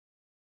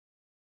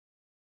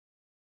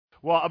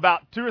Well,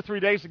 about 2 or 3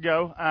 days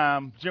ago,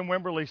 Jim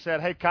Wimberly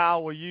said, "Hey,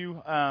 Kyle, will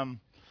you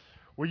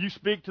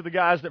speak to the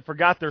guys that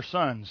forgot their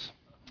sons?"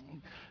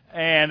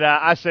 And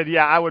I said,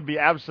 "Yeah, I would be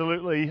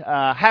absolutely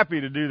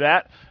happy to do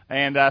that."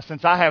 And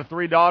since I have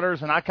 3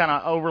 daughters, and I kind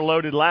of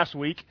overloaded last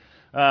week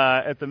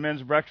at the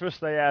men's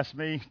breakfast, they asked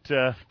me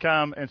to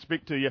come and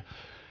speak to you.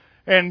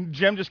 And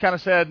Jim just kind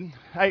of said,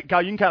 "Hey,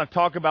 Kyle, you can kind of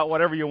talk about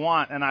whatever you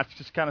want." And I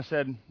just kind of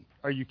said,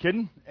 "Are you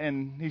kidding?"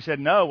 And he said,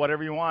 "No,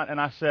 whatever you want."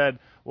 And I said,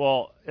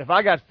 "Well, if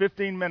I got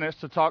 15 minutes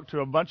to talk to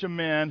a bunch of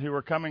men who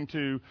are coming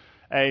to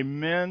a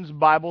men's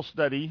Bible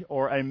study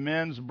or a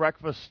men's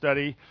breakfast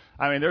study,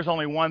 I mean, there's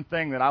only one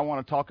thing that I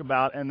want to talk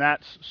about, and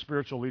that's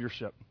spiritual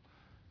leadership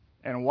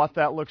and what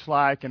that looks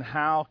like, and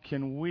how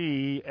can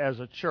we as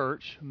a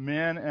church,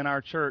 men in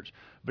our church,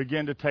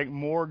 begin to take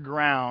more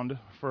ground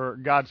for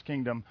God's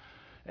kingdom."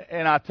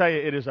 And I tell you,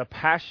 it is a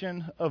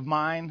passion of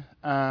mine,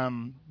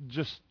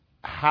 just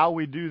how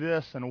we do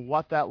this and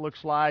what that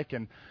looks like,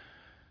 and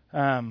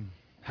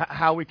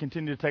how we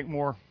continue to take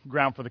more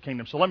ground for the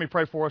kingdom. So let me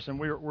pray for us, and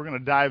we're going to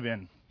dive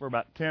in for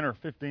about 10 or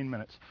 15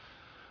 minutes.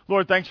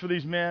 Lord, thanks for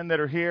these men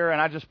that are here,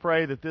 and I just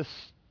pray that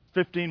this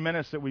 15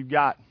 minutes that we've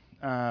got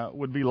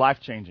would be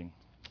life-changing.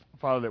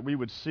 Father, that we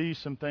would see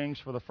some things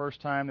for the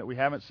first time that we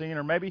haven't seen,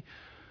 or maybe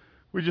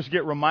we just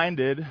get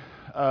reminded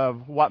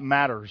of what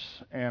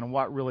matters and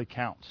what really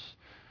counts.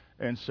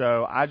 And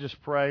so I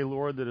just pray,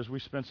 Lord, that as we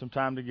spend some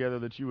time together,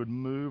 that you would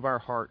move our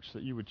hearts,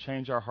 that you would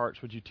change our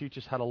hearts. Would you teach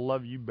us how to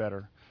love you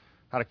better,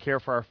 how to care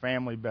for our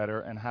family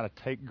better, and how to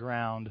take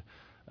ground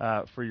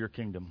for your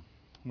kingdom.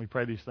 We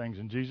pray these things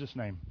in Jesus'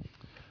 name.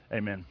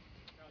 Amen.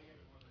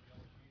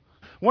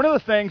 One of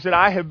the things that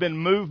I have been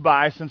moved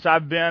by since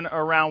I've been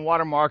around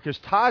Watermark is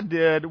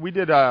we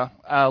did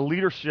a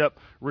leadership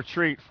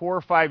retreat 4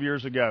 or 5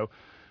 years ago,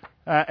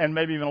 and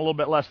maybe even a little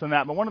bit less than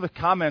that. But one of the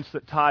comments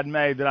that Todd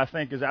made that I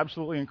think is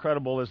absolutely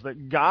incredible is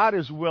that God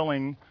is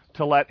willing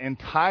to let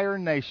entire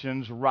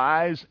nations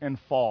rise and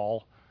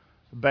fall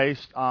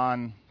based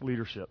on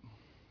leadership.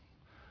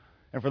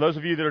 And for those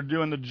of you that are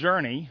doing the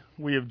journey,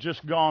 we have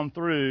just gone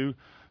through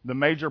the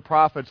major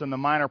prophets and the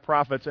minor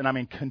prophets, and I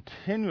mean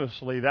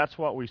continuously that's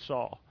what we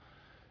saw,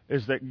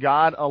 is that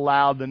God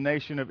allowed the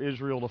nation of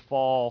Israel to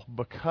fall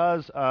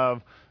because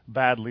of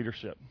bad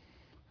leadership.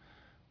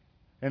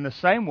 In the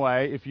same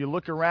way, if you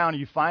look around,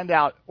 you find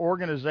out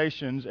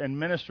organizations and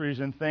ministries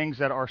and things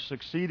that are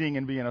succeeding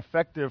and being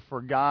effective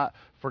for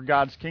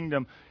God's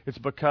kingdom, it's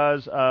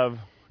because of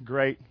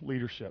great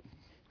leadership.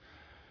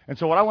 And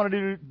so what I want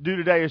to do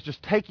today is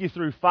just take you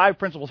through 5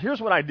 principles.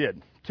 Here's what I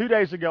did. 2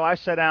 days ago, I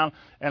sat down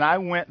and I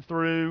went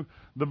through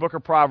the book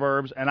of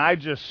Proverbs, and I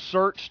just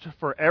searched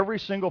for every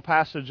single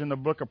passage in the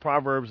book of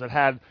Proverbs that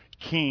had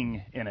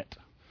king in it.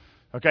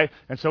 Okay?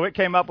 And so it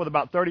came up with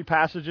about 30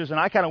 passages, and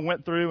I kind of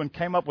went through and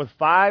came up with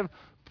 5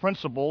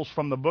 principles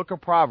from the book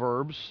of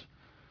Proverbs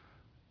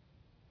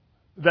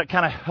that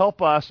kind of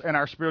help us in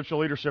our spiritual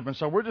leadership. And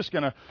so we're just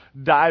going to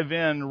dive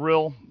in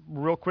real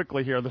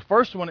quickly here. The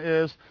first one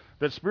is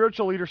that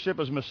spiritual leadership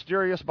is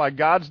mysterious by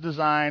God's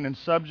design and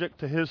subject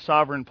to His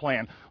sovereign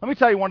plan. Let me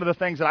tell you one of the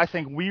things that I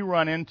think we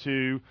run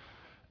into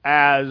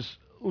as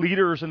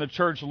leaders in the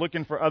church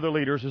looking for other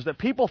leaders is that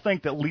people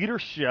think that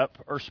leadership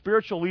or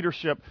spiritual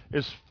leadership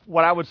is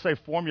what I would say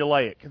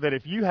formulaic. That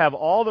if you have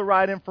all the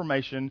right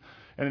information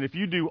and if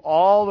you do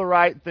all the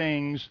right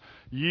things,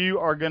 you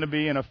are going to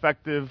be an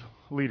effective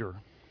leader.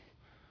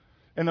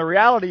 And the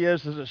reality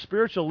is that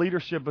spiritual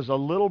leadership is a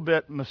little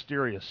bit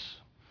mysterious.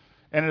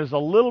 And it is a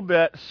little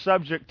bit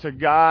subject to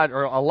God,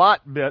 or a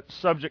lot bit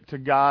subject to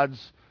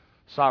God's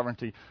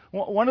sovereignty.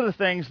 One of the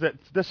things that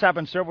this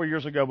happened several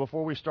years ago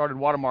before we started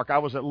Watermark, I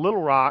was at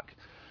Little Rock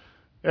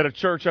at a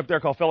church up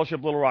there called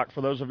Fellowship Little Rock, for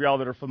those of y'all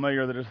that are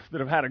familiar, that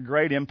have had a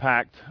great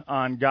impact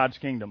on God's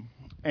kingdom.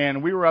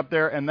 And we were up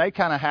there, and they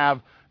kind of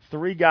have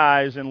 3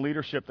 guys in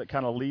leadership that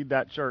kind of lead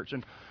that church.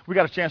 And we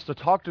got a chance to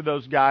talk to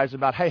those guys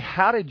about, hey,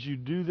 how did you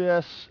do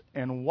this,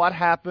 and what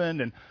happened?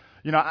 And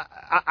you know,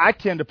 I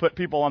tend to put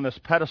people on this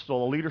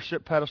pedestal, a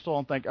leadership pedestal,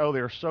 and think, oh,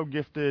 they're so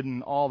gifted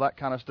and all that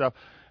kind of stuff.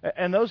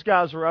 And those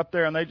guys were up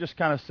there, and they just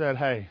kind of said,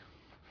 hey,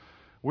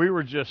 we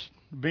were just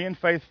being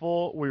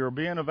faithful, we were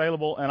being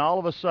available, and all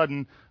of a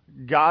sudden,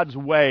 God's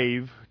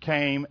wave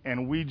came,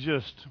 and we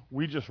just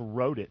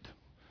rode it.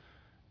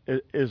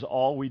 It is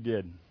all we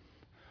did.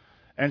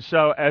 And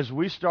so as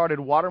we started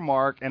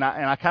Watermark, and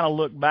I kind of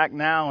look back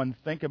now and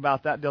think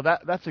about that deal,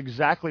 that's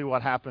exactly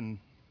what happened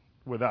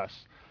with us.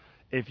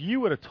 If you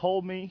would have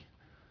told me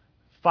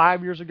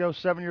 5 years ago,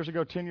 7 years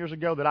ago, 10 years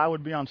ago that I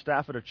would be on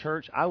staff at a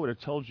church, I would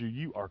have told you,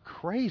 you are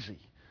crazy.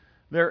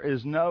 There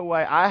is no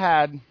way.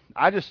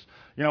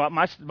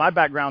 My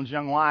background's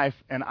young life,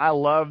 and I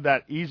love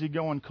that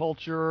easygoing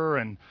culture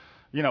and,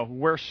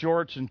 wear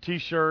shorts and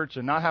T-shirts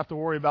and not have to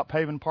worry about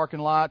paving parking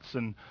lots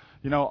and,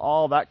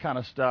 all that kind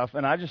of stuff.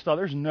 And I just thought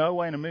there's no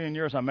way in a million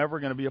years I'm ever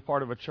going to be a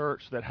part of a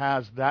church that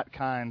has that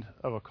kind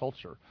of a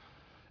culture.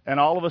 And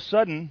all of a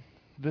sudden,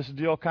 this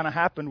deal kind of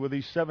happened with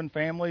these 7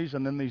 families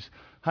and then these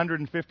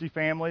 150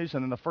 families.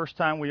 And then the first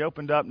time we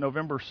opened up,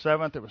 November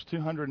 7th, it was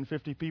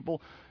 250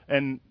 people.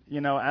 And,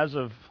 as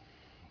of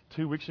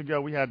 2 weeks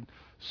ago, we had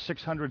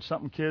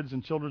 600-something kids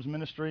in children's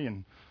ministry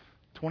and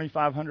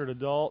 2,500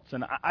 adults.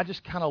 And I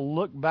just kind of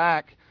look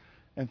back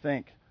and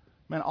think,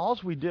 man, all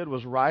we did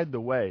was ride the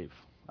wave.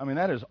 I mean,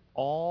 that is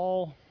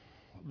all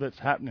that's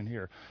happening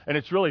here. And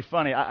it's really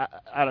funny. I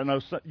don't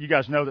know, you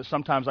guys know that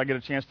sometimes I get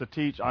a chance to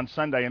teach on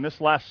Sunday. And this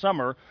last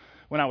summer,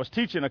 when I was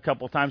teaching a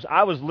couple of times,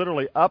 I was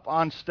literally up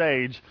on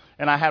stage,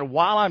 and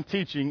while I'm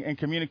teaching and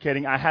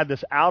communicating, I had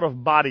this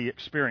out-of-body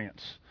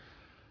experience.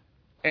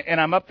 And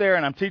I'm up there,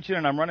 and I'm teaching,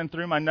 and I'm running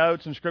through my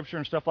notes and scripture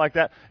and stuff like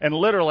that, and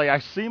literally I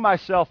see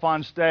myself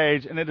on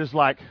stage, and it is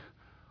like,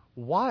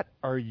 what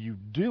are you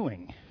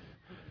doing?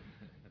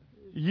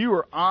 You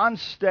are on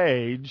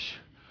stage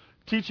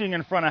teaching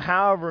in front of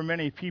however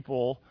many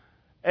people,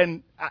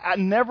 and I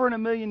never in a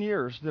million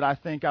years did I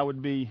think I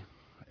would be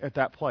at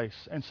that place.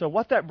 And so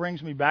what that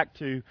brings me back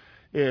to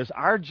is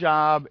our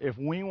job, if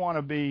we want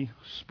to be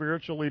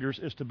spiritual leaders,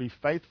 is to be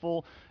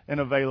faithful and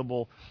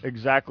available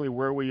exactly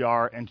where we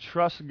are and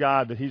trust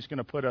God that He's going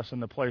to put us in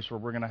the place where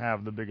we're going to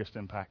have the biggest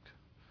impact.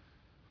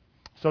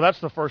 So that's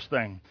the first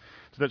thing,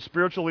 that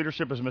spiritual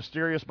leadership is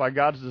mysterious by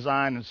God's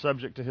design and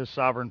subject to His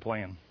sovereign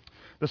plan.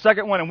 The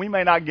second one, and we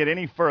may not get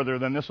any further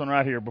than this one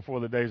right here before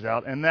the day's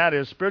out, and that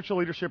is spiritual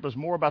leadership is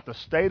more about the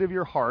state of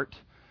your heart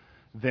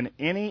than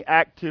any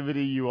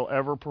activity you will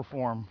ever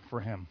perform for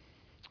Him.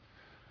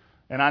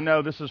 And I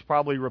know this is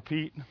probably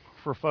repeat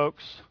for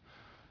folks,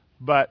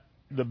 but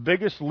the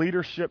biggest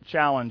leadership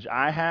challenge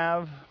I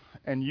have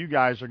and you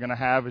guys are going to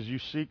have as you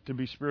seek to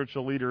be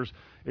spiritual leaders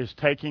is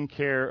taking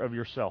care of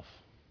yourself.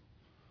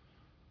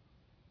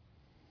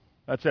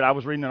 That's it. I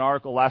was reading an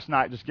article last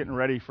night just getting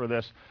ready for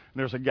this, and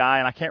there's a guy,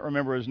 and I can't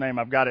remember his name.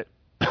 I've got it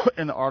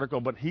in the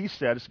article, but he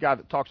said, it's a guy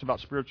that talks about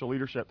spiritual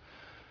leadership.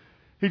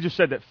 He just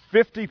said that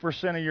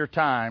 50% of your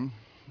time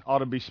ought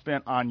to be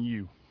spent on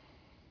you.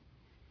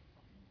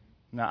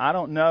 Now, I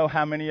don't know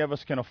how many of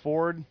us can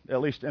afford,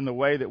 at least in the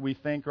way that we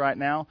think right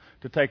now,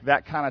 to take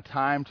that kind of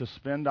time to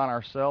spend on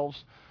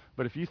ourselves.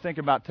 But if you think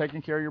about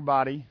taking care of your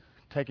body,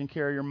 taking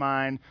care of your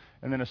mind,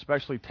 and then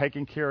especially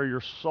taking care of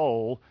your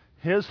soul,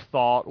 his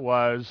thought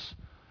was,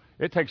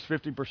 it takes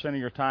 50% of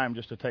your time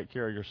just to take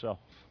care of yourself.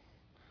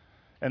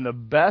 And the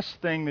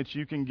best thing that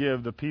you can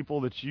give the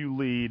people that you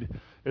lead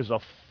is a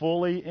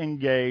fully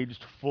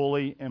engaged,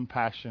 fully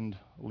impassioned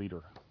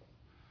leader.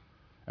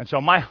 And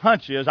so my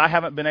hunch is, I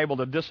haven't been able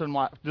to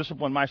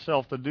discipline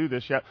myself to do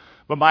this yet,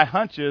 but my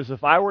hunch is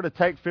if I were to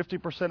take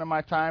 50% of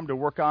my time to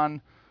work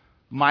on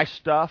my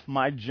stuff,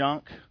 my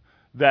junk,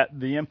 that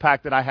the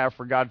impact that I have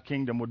for God's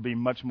kingdom would be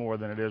much more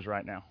than it is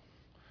right now.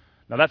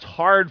 Now that's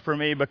hard for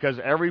me because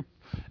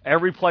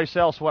every place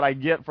else what I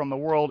get from the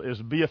world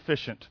is be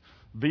efficient,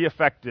 be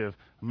effective,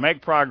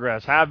 make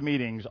progress, have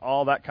meetings,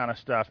 all that kind of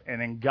stuff.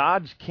 And in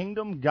God's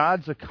kingdom,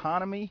 God's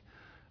economy,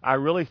 I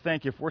really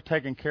think if we're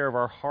taking care of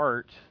our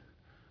heart,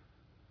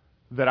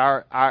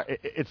 that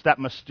it's that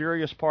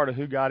mysterious part of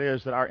who God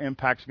is that our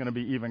impact's going to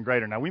be even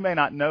greater. Now, we may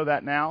not know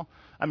that now.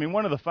 I mean,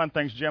 one of the fun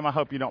things, Jim, I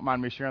hope you don't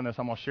mind me sharing this.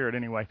 I'm going to share it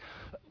anyway.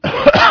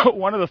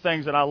 One of the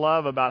things that I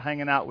love about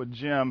hanging out with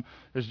Jim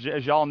is,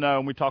 as y'all know,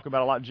 and we talk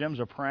about a lot, Jim's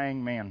a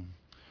praying man.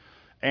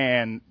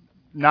 And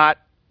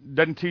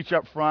doesn't teach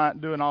up front,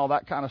 doing all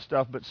that kind of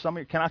stuff. But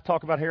can I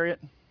talk about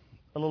Harriet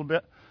a little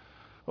bit?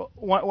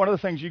 One of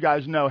the things you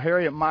guys know,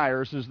 Harriet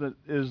Miers is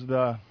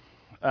the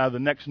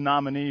next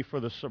nominee for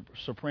the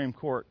Supreme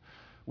Court.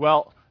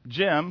 Well,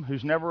 Jim,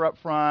 who's never up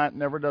front,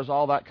 never does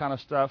all that kind of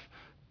stuff,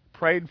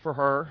 prayed for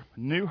her,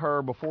 knew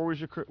her before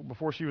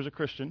she was a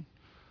Christian,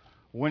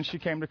 when she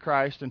came to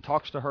Christ, and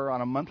talks to her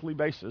on a monthly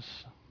basis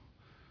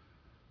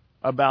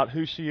about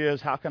who she is,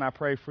 how can I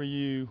pray for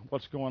you,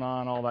 what's going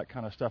on, all that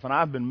kind of stuff. And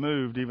I've been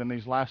moved even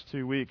these last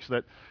 2 weeks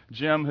that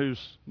Jim, who's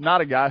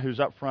not a guy who's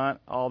up front,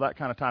 all that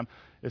kind of time,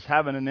 is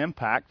having an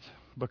impact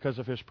because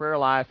of his prayer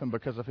life and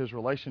because of his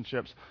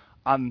relationships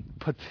on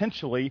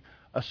potentially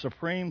a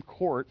Supreme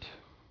Court,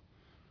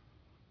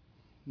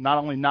 not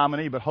only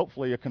nominee, but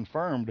hopefully a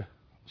confirmed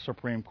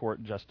Supreme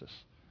Court justice.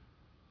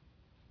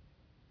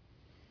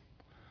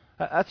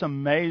 That's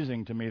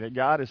amazing to me that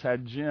God has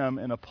had Jim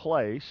in a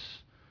place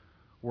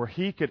where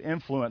he could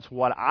influence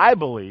what I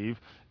believe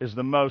is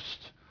one of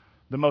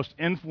the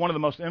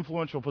most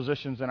influential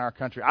positions in our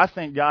country. I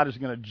think God is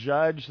going to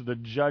judge the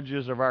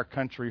judges of our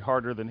country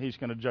harder than He's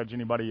going to judge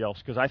anybody else,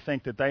 because I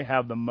think that they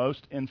have the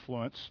most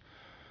influence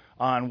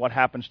on what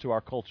happens to our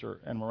culture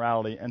and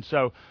morality. And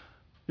so,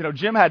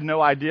 Jim had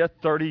no idea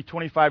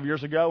 25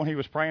 years ago when he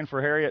was praying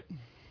for Harriet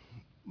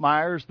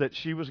Miers that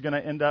she was going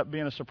to end up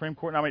being a Supreme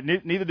Court. I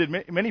mean, neither did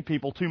many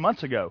people 2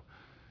 months ago,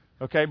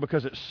 okay,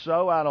 because it's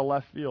so out of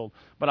left field.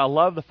 But I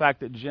love the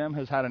fact that Jim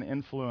has had an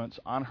influence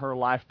on her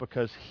life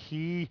because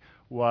he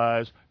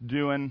was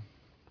doing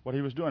what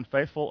he was doing,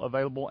 faithful,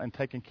 available, and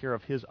taking care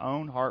of his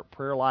own heart,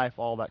 prayer life,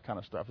 all that kind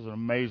of stuff. It's an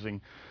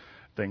amazing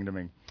thing to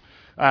me.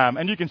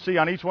 And you can see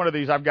on each one of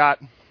these, I've got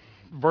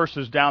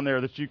verses down there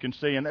that you can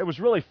see. And it was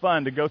really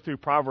fun to go through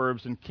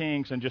Proverbs and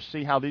Kings and just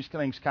see how these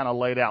things kind of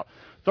laid out.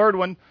 Third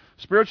one,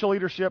 spiritual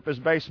leadership is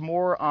based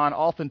more on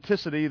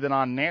authenticity than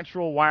on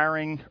natural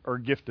wiring or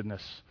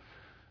giftedness.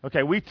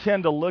 Okay, we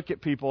tend to look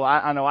at people,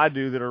 I know I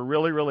do, that are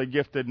really, really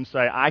gifted and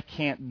say, I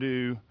can't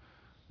do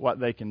what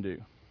they can do.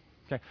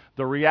 Okay,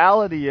 the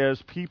reality is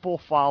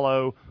people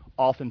follow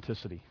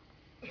authenticity.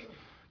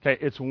 Okay,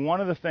 it's one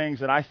of the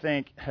things that I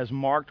think has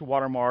marked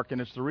Watermark,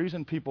 and it's the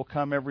reason people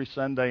come every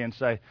Sunday and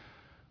say,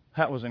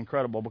 that was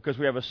incredible, because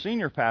we have a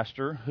senior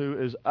pastor who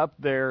is up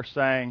there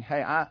saying,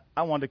 hey,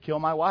 I wanted to kill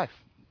my wife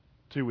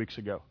 2 weeks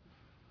ago.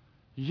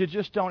 You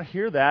just don't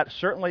hear that,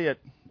 certainly at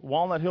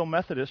Walnut Hill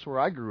Methodist, where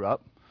I grew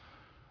up,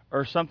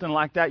 or something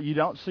like that. You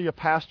don't see a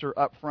pastor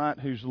up front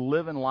who's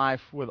living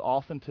life with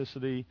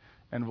authenticity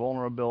and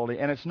vulnerability.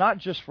 And it's not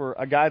just for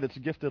a guy that's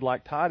gifted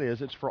like Todd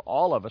is, it's for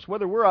all of us.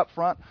 Whether we're up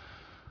front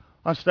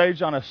on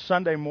stage on a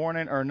Sunday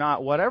morning or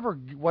not,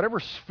 whatever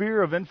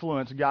sphere of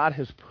influence God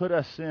has put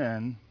us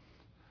in,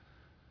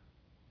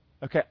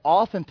 okay,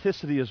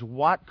 authenticity is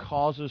what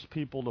causes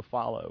people to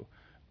follow.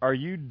 Are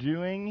you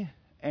doing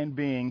and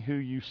being who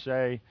you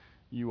say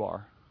you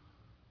are?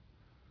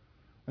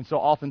 And so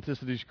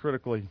authenticity is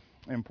critically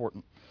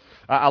important.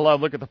 I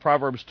look at the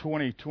Proverbs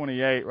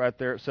 20:28 right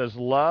there. It says,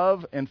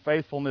 love and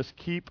faithfulness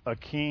keep a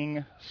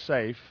king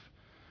safe.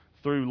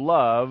 Through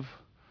love,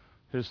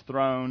 his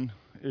throne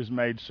is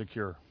made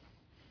secure.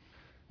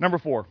 Number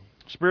 4,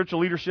 spiritual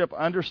leadership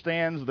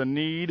understands the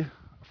need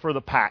for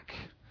the pack.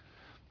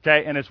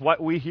 Okay, and it's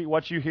what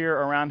you hear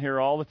around here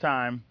all the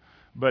time,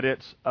 but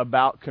it's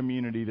about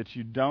community, that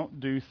you don't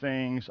do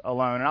things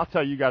alone. And I'll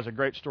tell you guys a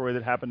great story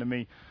that happened to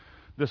me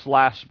this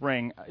last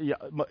spring.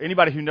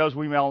 Anybody who knows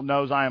Weemel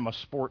knows I am a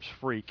sports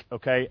freak,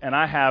 okay? And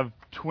I have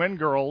twin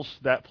girls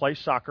that play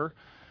soccer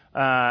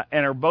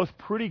and are both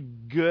pretty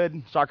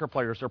good soccer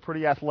players. They're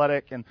pretty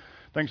athletic and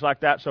things like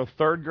that. So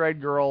third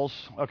grade girls,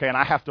 okay, and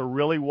I have to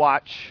really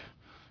watch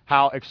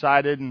how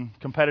excited and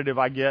competitive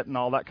I get and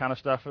all that kind of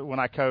stuff when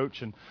I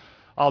coach and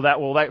all that.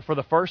 Well, for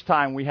the first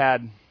time we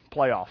had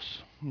playoffs,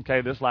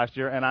 okay, this last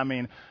year. And I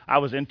mean, I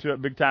was into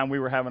it big time. We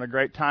were having a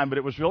great time. But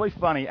it was really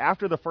funny.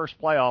 After the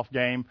first playoff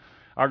game,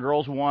 our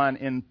girls won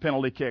in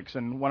penalty kicks,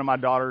 and one of my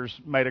daughters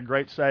made a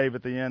great save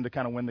at the end to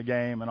kind of win the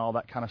game and all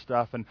that kind of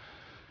stuff. And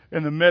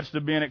in the midst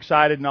of being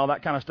excited and all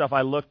that kind of stuff,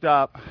 I looked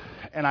up,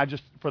 and I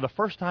just, for the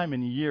first time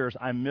in years,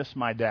 I miss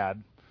my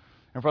dad.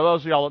 And for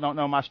those of y'all that don't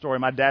know my story,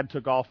 my dad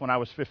took off when I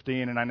was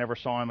 15, and I never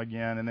saw him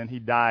again, and then he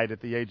died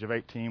at the age of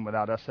 18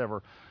 without us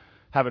ever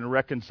having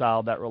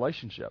reconciled that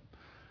relationship.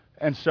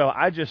 And so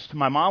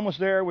my mom was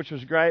there, which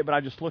was great, but I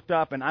just looked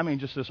up, and I mean,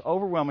 just this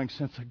overwhelming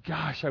sense of,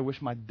 gosh, I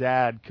wish my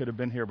dad could have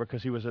been here,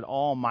 because he was at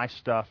all my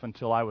stuff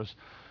until I was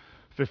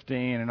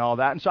 15 and all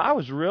that. And so I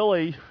was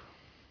really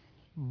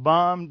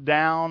bummed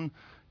down.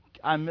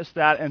 I missed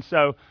that. And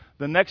so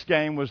the next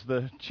game was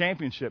the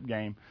championship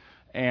game,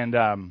 and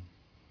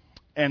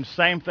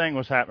same thing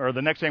was happening, or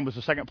the next game was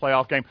the second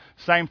playoff game.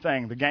 Same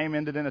thing. The game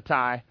ended in a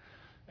tie,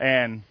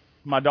 and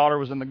my daughter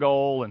was in the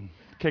goal and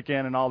kick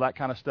in and all that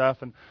kind of stuff,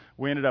 and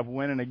we ended up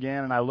winning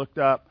again. And I looked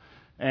up,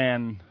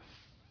 and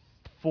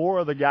 4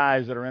 of the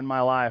guys that are in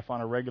my life on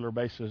a regular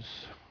basis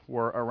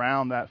were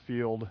around that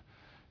field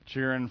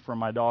cheering for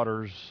my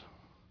daughters,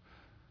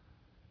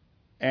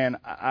 and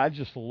I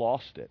just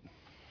lost it.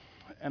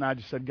 And I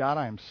just said, God,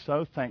 I am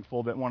so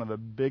thankful that one of the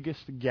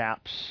biggest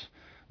gaps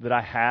that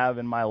I have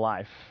in my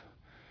life,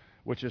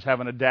 which is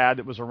having a dad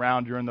that was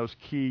around during those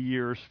key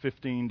years,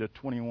 15 to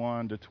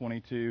 21 to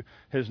 22,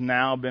 has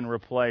now been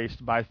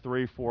replaced by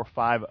 3, 4,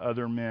 5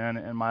 other men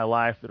in my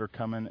life that are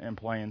coming and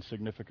playing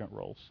significant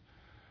roles.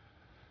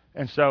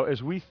 And so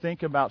as we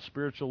think about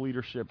spiritual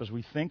leadership, as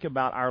we think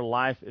about our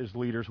life as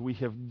leaders, we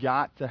have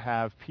got to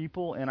have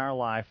people in our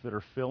life that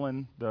are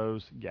filling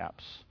those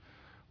gaps.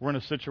 We're in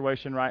a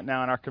situation right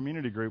now in our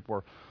community group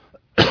where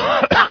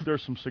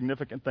there's some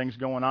significant things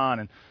going on,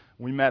 and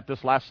we met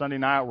this last Sunday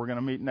night. We're going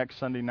to meet next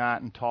Sunday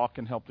night and talk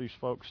and help these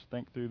folks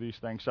think through these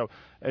things. So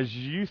as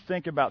you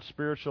think about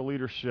spiritual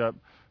leadership,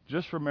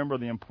 just remember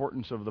the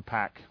importance of the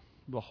pack,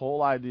 the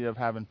whole idea of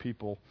having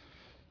people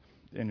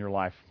in your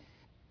life.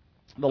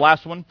 The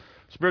last one,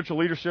 spiritual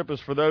leadership is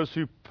for those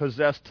who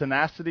possess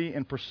tenacity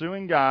in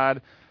pursuing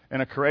God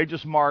and a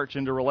courageous march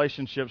into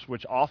relationships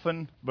which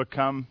often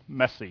become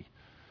messy.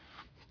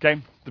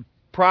 Okay? The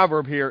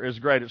proverb here is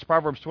great. It's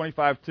Proverbs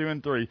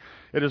 25:2-3.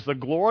 It is the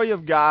glory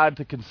of God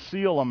to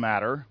conceal a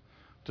matter.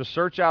 To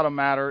search out a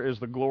matter is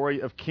the glory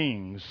of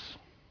kings.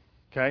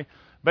 Okay?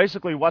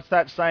 Basically, what's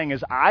that saying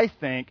is, I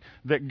think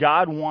that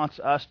God wants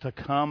us to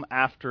come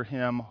after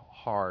Him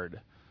hard.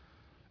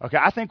 Okay,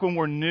 I think when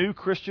we're new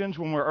Christians,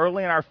 when we're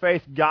early in our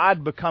faith,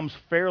 God becomes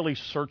fairly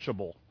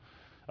searchable.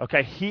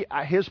 Okay,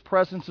 His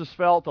presence is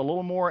felt a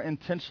little more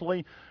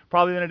intensely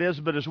probably than it is,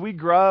 but as we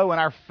grow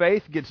and our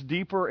faith gets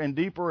deeper and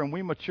deeper and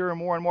we mature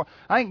more and more,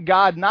 I think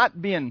God,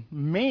 not being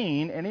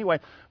mean anyway,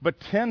 but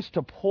tends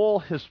to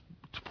pull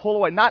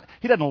away.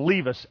 He doesn't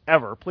leave us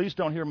ever. Please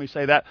don't hear me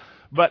say that.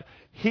 But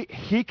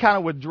he kind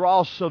of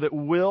withdraws so that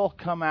we'll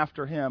come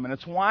after Him. And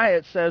it's why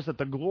it says that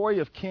the glory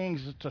of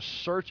kings is to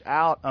search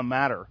out a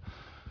matter.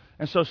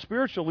 And so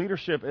spiritual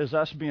leadership is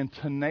us being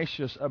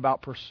tenacious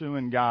about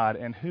pursuing God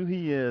and who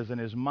He is and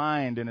His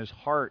mind and His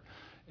heart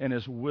and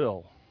His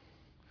will.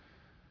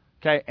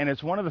 Okay, and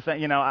it's one of the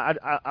things,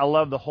 I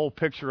love the whole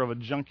picture of a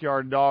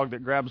junkyard dog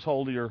that grabs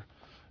hold of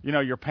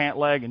your pant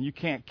leg, and you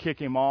can't kick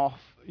him off.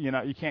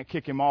 You can't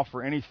kick him off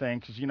for anything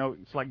because,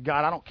 it's like,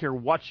 God, I don't care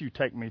what you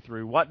take me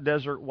through, what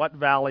desert, what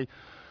valley,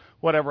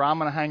 whatever, I'm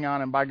going to hang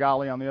on, and by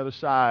golly, on the other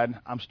side,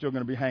 I'm still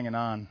going to be hanging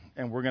on,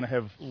 and we're going to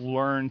have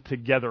learned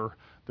together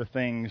the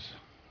things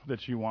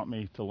that you want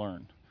me to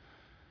learn.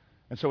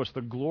 And so it's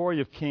the glory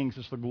of kings,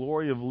 it's the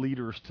glory of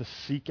leaders to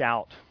seek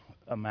out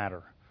a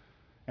matter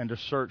and to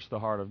search the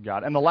heart of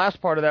God. And the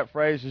last part of that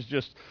phrase is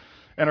just,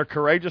 and a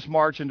courageous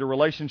march into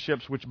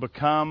relationships which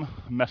become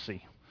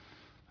messy.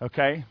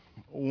 Okay?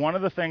 One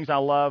of the things I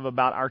love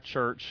about our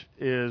church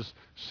is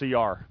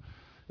CR,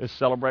 is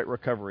Celebrate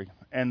Recovery,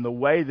 and the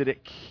way that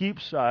it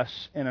keeps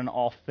us in an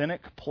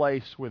authentic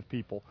place with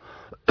people.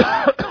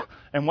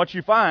 And what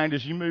you find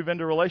is you move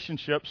into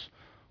relationships,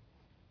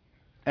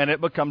 and it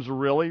becomes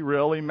really,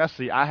 really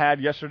messy.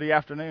 Yesterday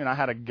afternoon, I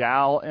had a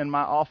gal in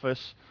my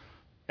office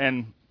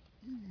and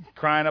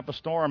crying up a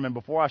storm, and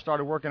before I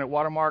started working at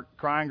Watermark,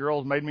 crying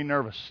girls made me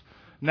nervous.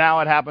 Now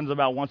it happens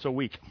about once a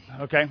week,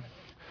 okay?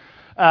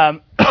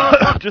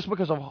 Just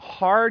because of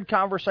hard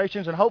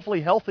conversations, and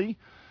hopefully healthy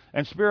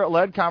and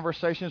Spirit-led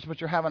conversations,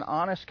 but you're having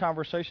honest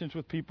conversations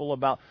with people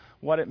about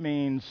what it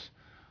means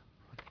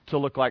to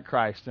look like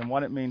Christ and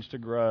what it means to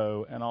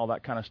grow and all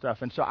that kind of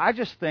stuff. And so I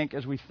just think,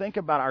 as we think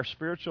about our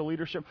spiritual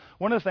leadership,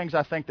 one of the things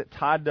I think that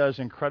Todd does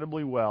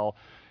incredibly well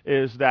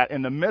is that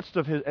in the midst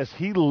of as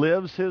he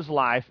lives his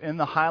life in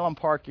the Highland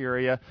Park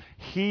area,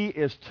 he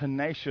is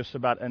tenacious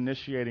about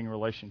initiating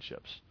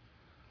relationships.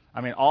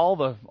 I mean,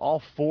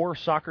 all 4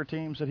 soccer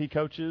teams that he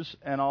coaches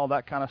and all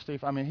that kind of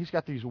stuff. I mean, he's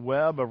got these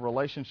web of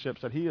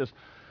relationships that he is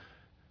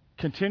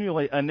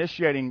continually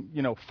initiating.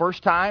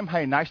 First time,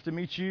 hey, nice to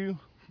meet you,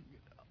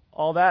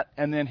 all that,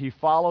 and then he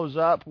follows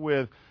up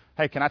with,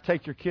 hey, can I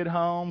take your kid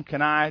home?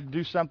 Can I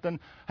do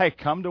something? Hey,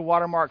 come to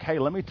Watermark. Hey,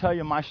 let me tell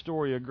you my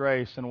story of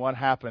grace and what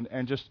happened,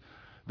 and just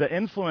the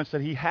influence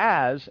that he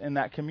has in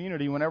that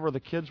community. Whenever the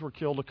kids were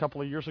killed a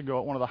couple of years ago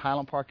at one of the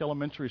Highland Park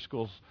elementary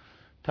schools,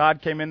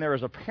 Todd came in there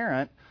as a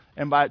parent,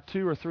 and by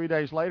 2 or 3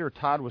 days later,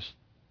 Todd was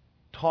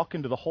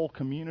talking to the whole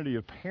community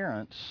of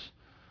parents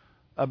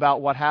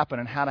about what happened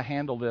and how to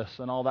handle this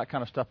and all that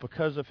kind of stuff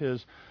because of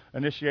his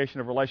initiation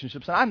of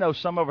relationships. And I know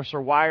some of us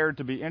are wired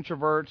to be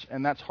introverts,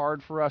 and that's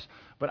hard for us,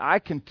 but I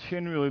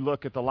continually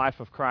look at the life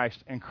of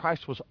Christ, and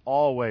Christ was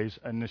always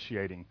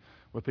initiating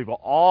with people,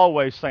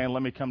 always saying,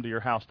 let me come to your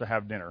house to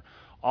have dinner,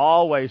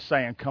 always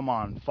saying, come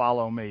on,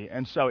 follow me.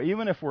 And so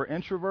even if we're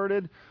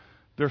introverted,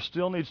 there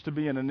still needs to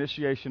be an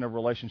initiation of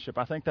relationship.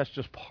 I think that's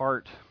just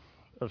part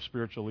of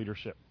spiritual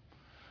leadership.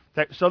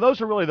 Okay, so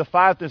those are really the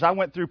 5 things. I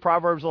went through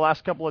Proverbs the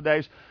last couple of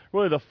days,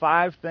 really the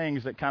 5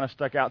 things that kind of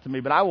stuck out to me.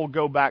 But I will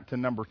go back to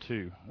number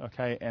 2,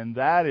 okay? And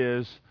that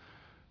is,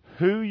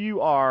 who you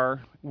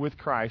are with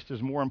Christ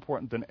is more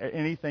important than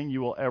anything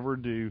you will ever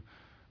do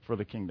for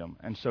the kingdom.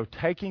 And so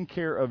taking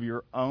care of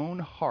your own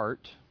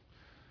heart,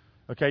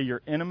 okay,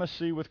 your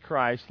intimacy with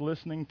Christ,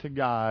 listening to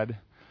God,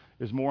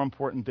 is more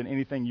important than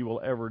anything you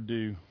will ever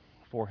do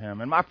for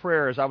him. And my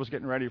prayer as I was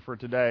getting ready for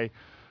today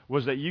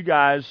was that you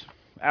guys,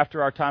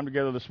 after our time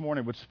together this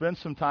morning, would spend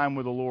some time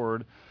with the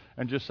Lord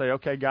and just say,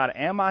 okay, God,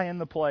 am I in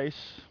the place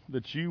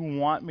that you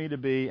want me to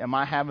be? Am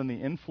I having the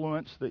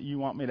influence that you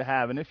want me to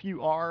have? And if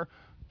you are,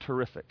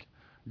 terrific.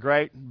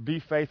 Great. Be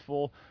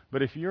faithful.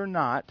 But if you're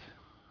not,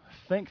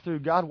 think through,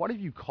 God, what have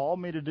you called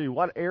me to do?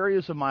 What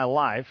areas of my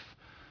life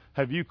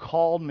have you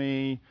called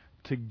me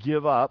to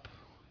give up,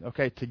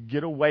 okay, to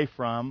get away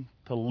from,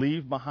 to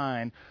leave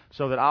behind,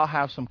 so that I'll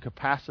have some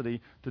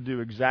capacity to do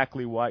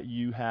exactly what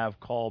you have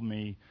called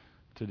me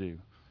to do?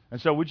 And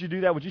so would you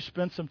do that? Would you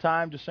spend some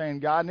time just saying,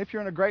 God, and if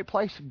you're in a great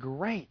place,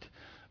 great.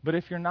 But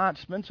if you're not,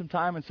 spend some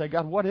time and say,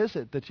 God, what is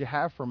it that you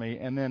have for me?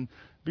 And then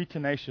be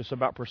tenacious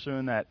about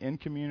pursuing that in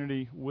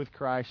community with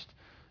Christ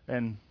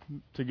and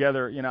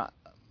together.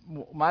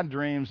 My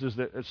dreams is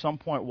that at some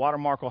point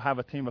Watermark will have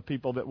a team of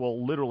people that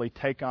will literally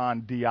take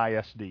on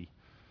DISD.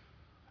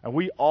 And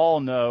we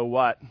all know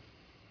what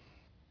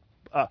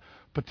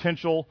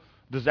potential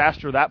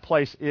disaster that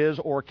place is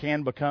or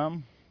can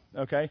become,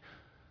 okay?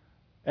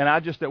 And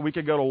that we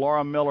could go to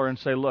Laura Miller and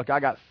say, look,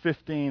 I got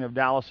 15 of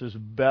Dallas's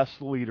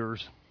best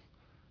leaders.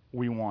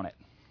 We want it.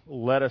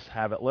 Let us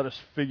have it. Let us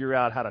figure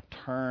out how to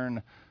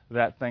turn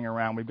that thing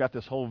around. We've got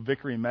this whole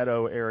Vickery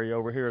Meadow area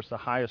over here. It's the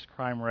highest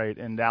crime rate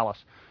in Dallas.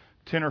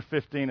 10 or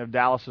 15 of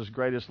Dallas's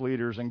greatest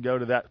leaders, and go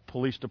to that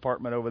police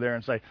department over there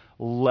and say,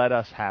 let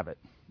us have it,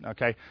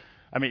 okay?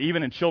 I mean,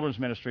 even in children's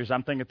ministries,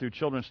 I'm thinking through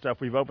children's stuff,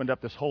 we've opened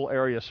up this whole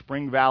area,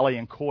 Spring Valley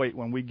and Coit,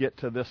 when we get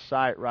to this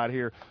site right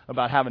here,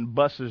 about having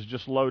buses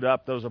just load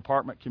up those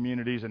apartment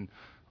communities and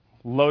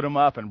load them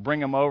up and bring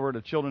them over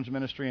to children's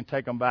ministry and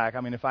take them back.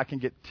 I mean, if I can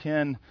get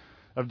 10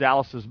 of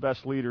Dallas's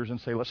best leaders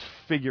and say, let's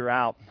figure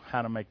out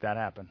how to make that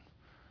happen.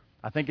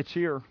 I think it's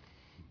here.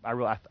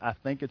 I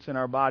think it's in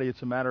our body.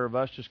 It's a matter of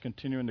us just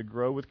continuing to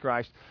grow with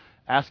Christ,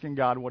 asking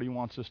God what he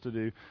wants us to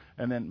do.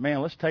 And then,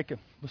 man, let's take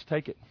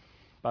it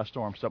by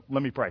storm. So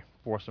let me pray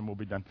for us and we'll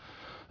be done.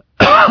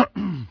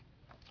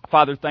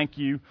 Father, thank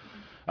you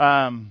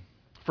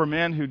For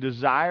men who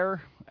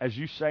desire, as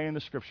you say in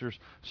the Scriptures,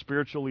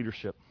 spiritual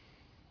leadership.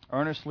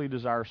 Earnestly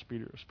desire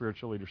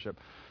spiritual leadership.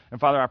 And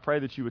Father, I pray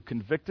that you would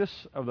convict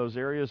us of those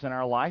areas in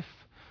our life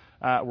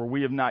where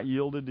we have not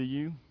yielded to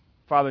you.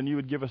 Father, and you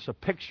would give us a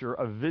picture,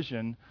 a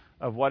vision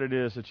of what it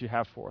is that you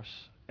have for us,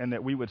 and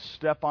that we would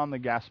step on the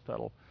gas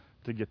pedal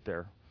to get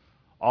there.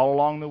 All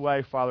along the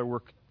way, Father, we're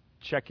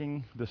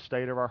checking the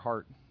state of our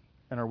heart,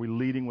 and are we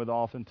leading with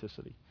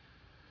authenticity?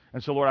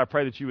 And so, Lord, I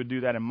pray that you would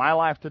do that in my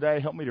life today.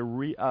 Help me to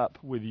re-up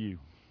with you.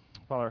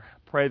 Father,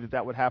 I pray that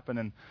that would happen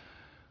in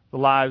the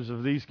lives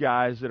of these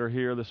guys that are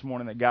here this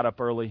morning that got up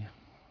early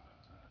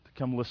to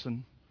come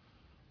listen.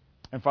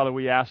 And Father,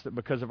 we ask that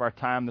because of our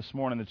time this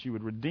morning that you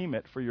would redeem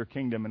it for your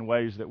kingdom in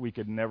ways that we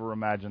could never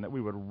imagine, that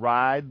we would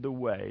ride the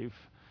wave,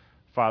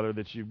 Father,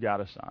 that you've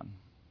got us on.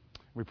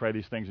 We pray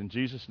these things in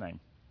Jesus' name.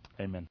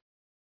 Amen.